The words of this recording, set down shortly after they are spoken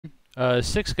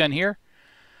Six gun here.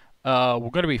 We're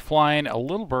going to be flying a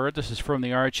Little Bird. This is from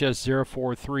the RHS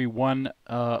 0431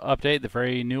 update, the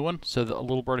very new one. So the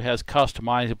Little Bird has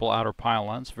customizable outer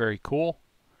pylons. Very cool.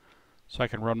 So I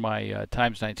can run my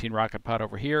times 19 rocket pod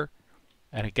over here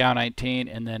at a GAU 19,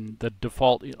 and then the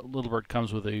default Little Bird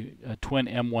comes with a twin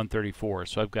M134.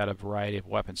 So I've got a variety of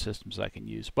weapon systems I can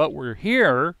use. But we're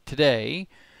here today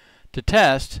to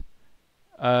test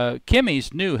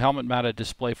Kimi's new helmet-mounted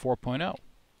display 4.0.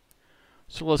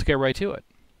 So let's get right to it.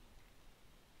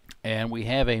 And we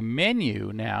have a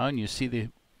menu now, and you see the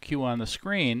Q on the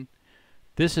screen.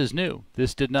 This is new.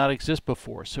 This did not exist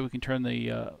before. So we can turn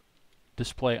the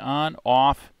display on,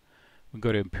 off. We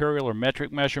go to imperial or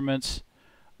metric measurements,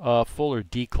 full or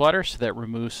declutter, so that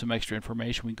removes some extra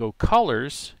information. We go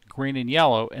colors, green and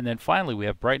yellow, and then finally we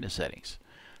have brightness settings.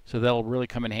 So that'll really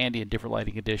come in handy in different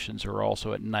lighting conditions or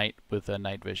also at night with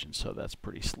night vision, so that's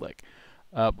pretty slick.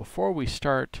 Before we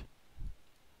start,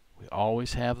 we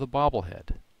always have the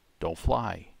bobblehead. Don't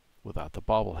fly without the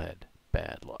bobblehead.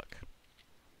 Bad luck.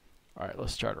 All right,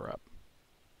 let's start her up.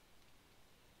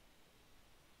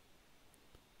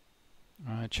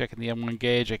 Checking the M1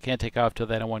 gauge. I can't take off till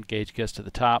that M1 gauge gets to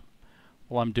the top.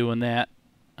 While I'm doing that,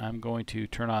 I'm going to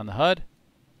turn on the HUD.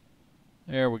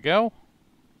 There we go.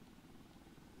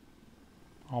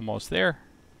 Almost there.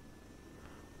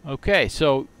 Okay,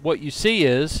 so what you see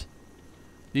is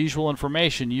the usual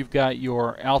information. You've got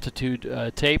your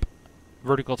altitude tape,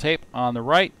 vertical tape on the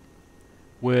right,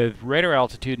 with radar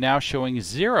altitude now showing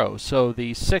 0. So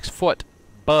the 6-foot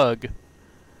bug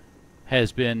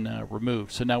has been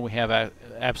removed. So now we have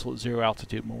absolute 0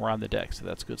 altitude when we're on the deck. So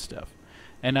that's good stuff.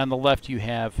 And on the left you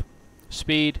have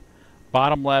speed.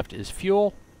 Bottom left is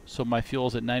fuel. So my fuel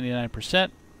is at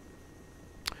 99%.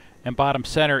 And bottom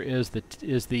center is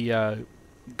the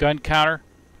gun counter.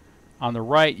 On the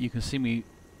right you can see me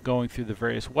going through the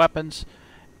various weapons.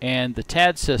 And the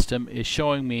TAD system is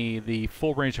showing me the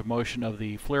full range of motion of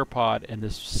the flare pod, and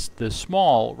the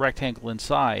small rectangle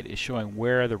inside is showing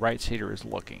where the right seater is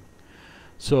looking.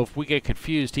 So if we get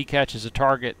confused, he catches a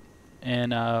target,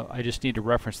 and I just need to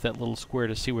reference that little square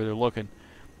to see where they're looking,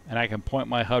 and I can point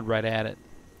my HUD right at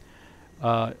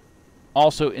it.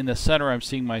 Also in the center, I'm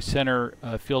seeing my center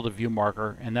field of view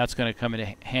marker, and that's going to come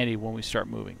in handy when we start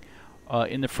moving.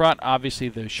 In the front, obviously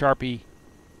the Sharpie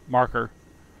marker.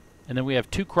 And then we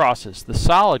have two crosses. The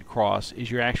solid cross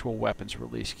is your actual weapons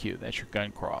release queue. That's your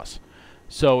gun cross.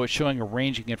 So it's showing a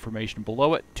ranging information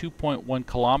below it, 2.1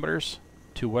 kilometers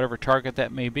to whatever target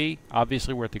that may be.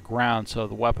 Obviously we're at the ground, so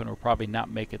the weapon will probably not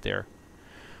make it there.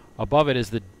 Above it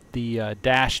is the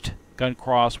dashed gun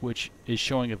cross, which is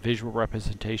showing a visual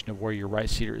representation of where your right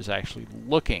seater is actually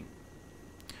looking.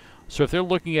 So if they're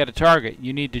looking at a target,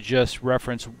 you need to just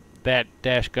reference that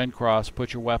dashed gun cross,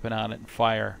 put your weapon on it, and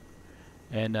fire.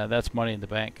 And that's money in the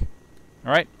bank.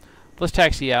 Alright, let's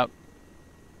taxi out.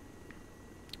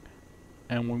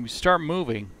 And when we start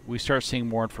moving, we start seeing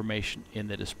more information in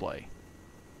the display.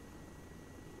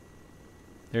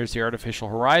 There's the artificial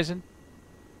horizon.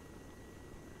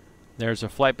 There's a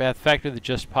flight path vector that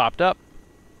just popped up,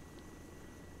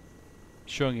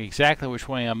 showing exactly which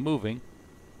way I'm moving.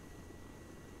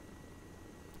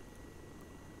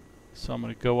 So I'm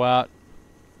going to go out.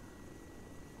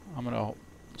 I'm going to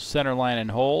center line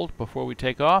and hold before we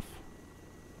take off.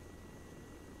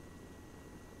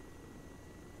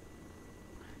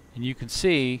 And you can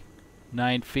see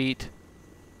 9 feet,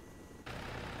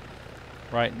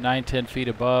 right, 9-10 feet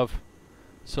above,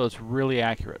 so it's really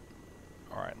accurate.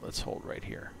 Alright, let's hold right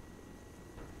here.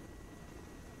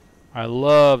 I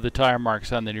love the tire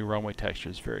marks on the new runway texture.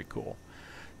 It's very cool.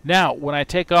 Now when I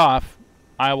take off,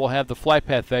 I will have the flight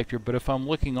path vector, but if I'm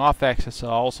looking off axis, I'll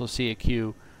also see a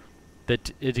cue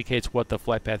that indicates what the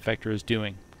flight path vector is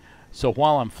doing. So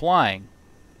while I'm flying,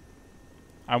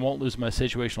 I won't lose my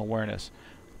situational awareness,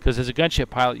 because as a gunship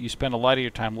pilot you spend a lot of your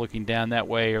time looking down that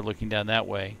way or looking down that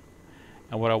way,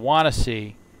 and what I want to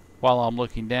see while I'm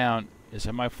looking down is,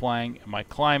 am I flying, am I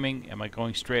climbing, am I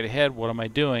going straight ahead, what am I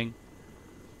doing?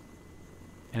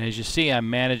 And as you see, I'm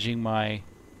managing my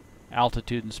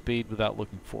altitude and speed without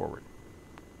looking forward,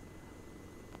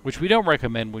 which we don't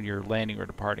recommend when you're landing or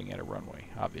departing at a runway,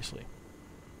 obviously.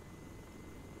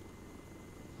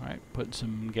 Alright, putting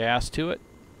some gas to it,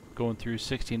 going through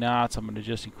 60 knots. I'm going to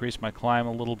just increase my climb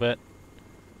a little bit.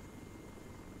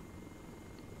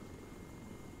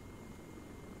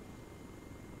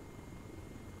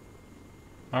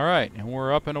 Alright, and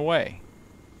we're up and away.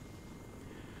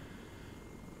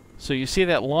 So you see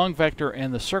that long vector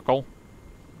and the circle,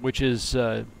 which is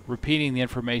repeating the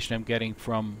information I'm getting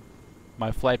from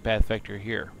my flight path vector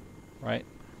here, right?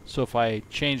 So if I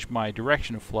change my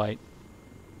direction of flight,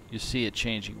 You see it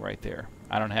changing right there.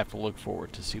 I don't have to look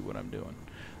forward to see what I'm doing.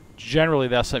 Generally,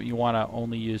 that's something you want to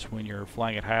only use when you're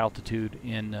flying at high altitude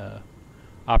in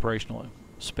operational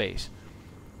space.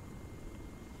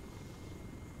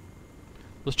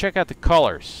 Let's check out the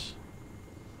colors.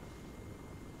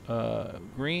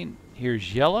 Green,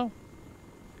 here's yellow.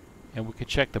 And we can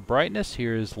check the brightness.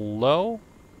 Here is low,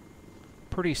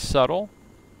 pretty subtle.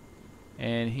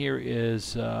 And here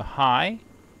is high.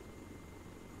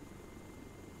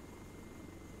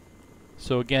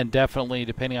 So again, definitely,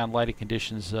 depending on lighting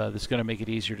conditions, this is going to make it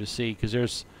easier to see, because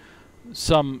there's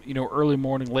some, early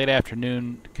morning, late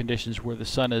afternoon conditions where the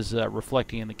sun is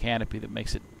reflecting in the canopy that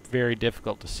makes it very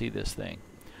difficult to see this thing.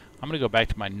 I'm going to go back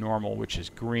to my normal, which is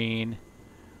green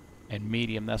and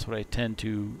medium. That's what I tend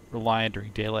to rely on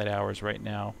during daylight hours right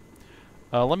now.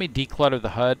 Let me declutter the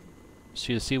HUD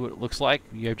so you see what it looks like.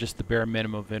 You have just the bare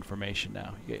minimum of information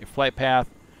now. You get your flight path,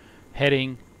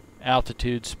 heading,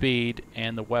 altitude, speed,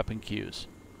 and the weapon cues.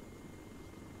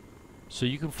 So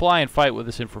you can fly and fight with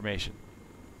this information.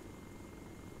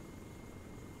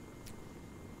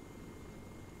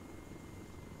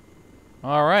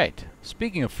 Alright,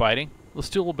 speaking of fighting, let's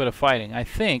do a little bit of fighting. I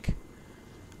think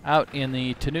out in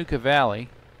the Tanuka Valley,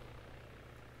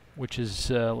 which is,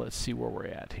 let's see where we're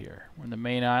at here. We're in the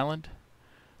main island,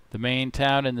 the main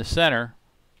town in the center.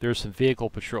 There's some vehicle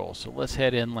patrols, so let's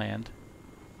head inland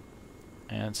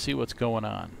and see what's going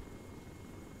on.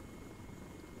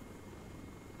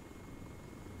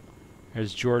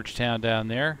 There's Georgetown down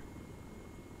there.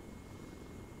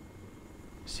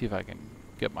 See if I can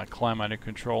get my climb under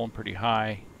control and pretty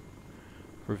high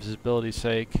for visibility's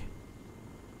sake.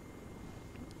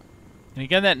 And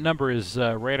again, that number is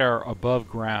radar above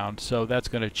ground, so that's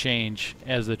going to change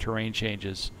as the terrain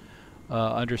changes.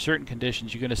 Under certain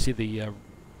conditions, you're going to see the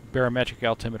barometric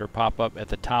altimeter pop up at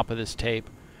the top of this tape,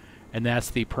 and that's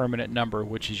the permanent number,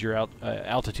 which is your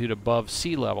altitude above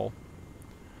sea level.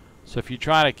 So if you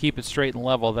try to keep it straight and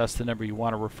level, that's the number you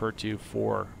want to refer to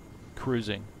for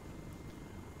cruising.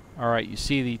 Alright, you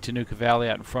see the Tanuka Valley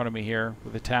out in front of me here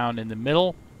with the town in the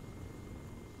middle.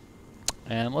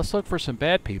 And let's look for some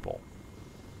bad people,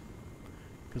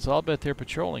 because I'll bet they're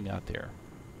patrolling out there.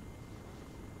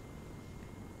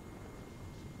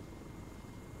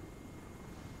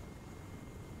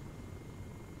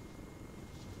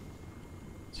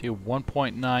 See,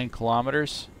 1.9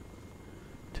 kilometers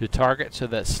to target, so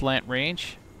that's slant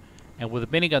range. And with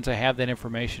the miniguns, I have that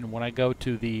information. When I go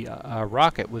to the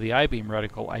rocket with the I-beam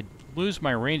reticle, I lose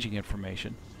my ranging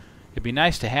information. It'd be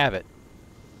nice to have it,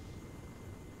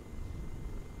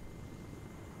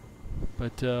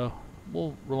 but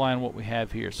we'll rely on what we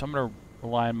have here. So I'm going to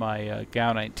rely on my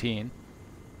GAU 19.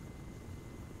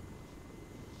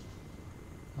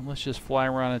 And let's just fly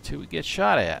around until we get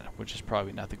shot at, which is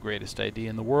probably not the greatest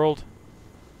idea in the world.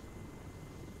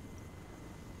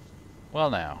 Well,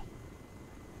 now,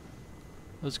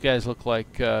 those guys look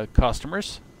like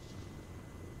customers.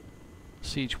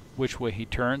 See which way he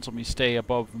turns. Let me stay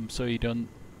above him so you don't...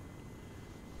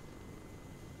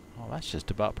 Oh, that's just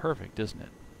about perfect, isn't it?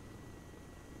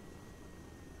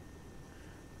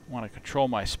 I want to control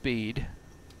my speed.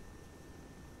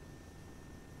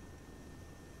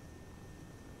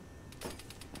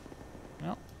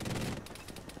 Well,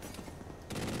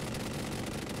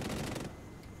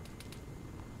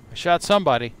 I shot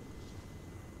somebody.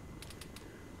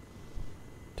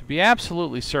 To be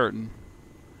absolutely certain,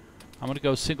 I'm going to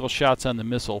go single shots on the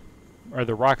missile, or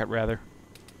the rocket rather.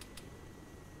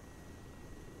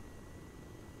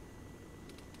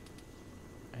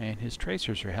 And his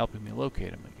tracers are helping me locate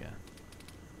him again.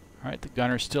 Alright, the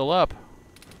gunner's still up.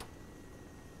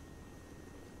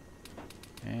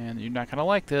 And you're not going to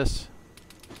like this.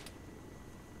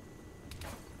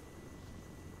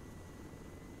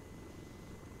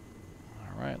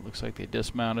 Alright, looks like they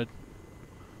dismounted.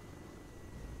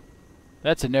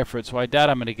 That's an effort, so I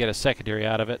doubt I'm going to get a secondary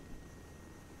out of it.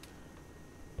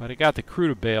 But I got the crew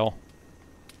to bail.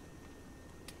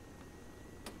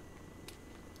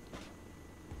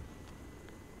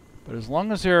 But as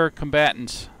long as they're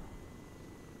combatants,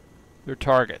 they're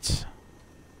targets.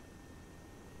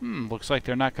 Looks like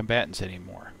they're not combatants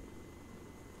anymore.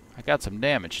 I got some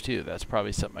damage too. That's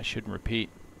probably something I shouldn't repeat.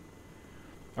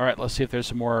 Alright, let's see if there's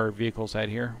some more vehicles out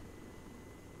here.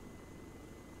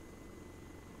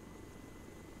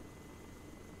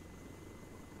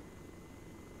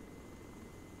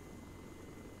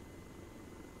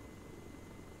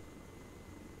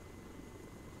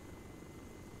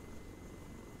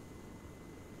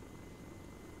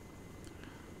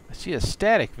 I see a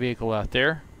static vehicle out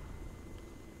there.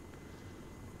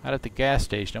 Out at the gas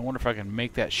station. I wonder if I can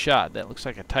make that shot. That looks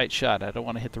like a tight shot. I don't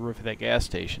want to hit the roof of that gas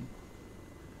station.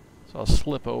 So I'll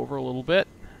slip over a little bit.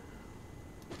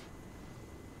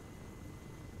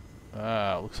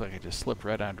 Looks like I just slipped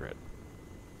right under it.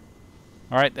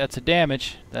 Alright, that's a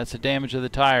damage. That's a damage of the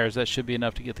tires. That should be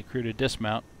enough to get the crew to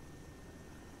dismount.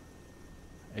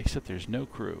 Except there's no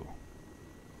crew.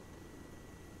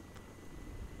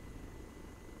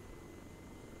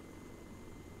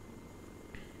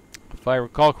 If I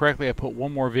recall correctly, I put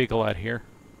one more vehicle out here.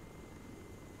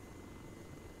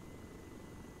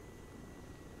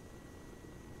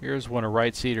 Here's when a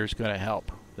right seater is going to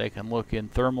help. They can look in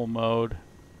thermal mode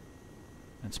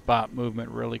and spot movement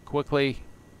really quickly.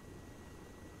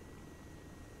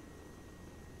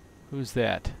 Who's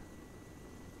that?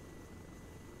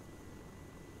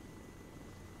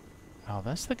 Oh,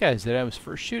 that's the guys that I was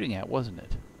first shooting at, wasn't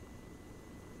it?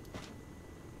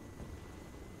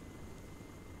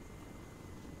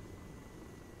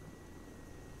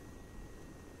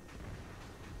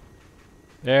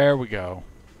 There we go.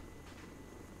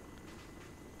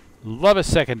 Love a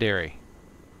secondary.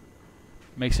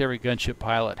 Makes every gunship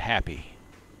pilot happy.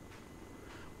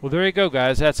 Well, there you go,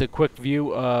 guys. That's a quick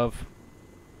view of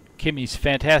Kimi's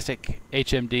fantastic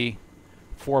HMD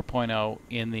 4.0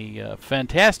 in the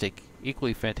fantastic,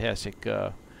 equally fantastic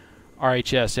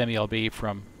RHS MELB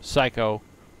from Psycho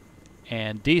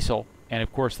and Diesel, and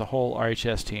of course the whole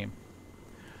RHS team.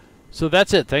 So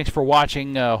that's it. Thanks for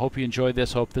watching. Hope you enjoyed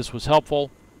this. Hope this was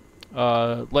helpful.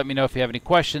 Let me know if you have any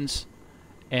questions.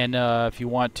 And if you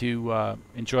want to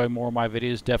enjoy more of my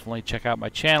videos, definitely check out my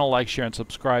channel. Like, share, and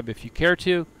subscribe if you care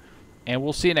to. And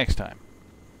we'll see you next time.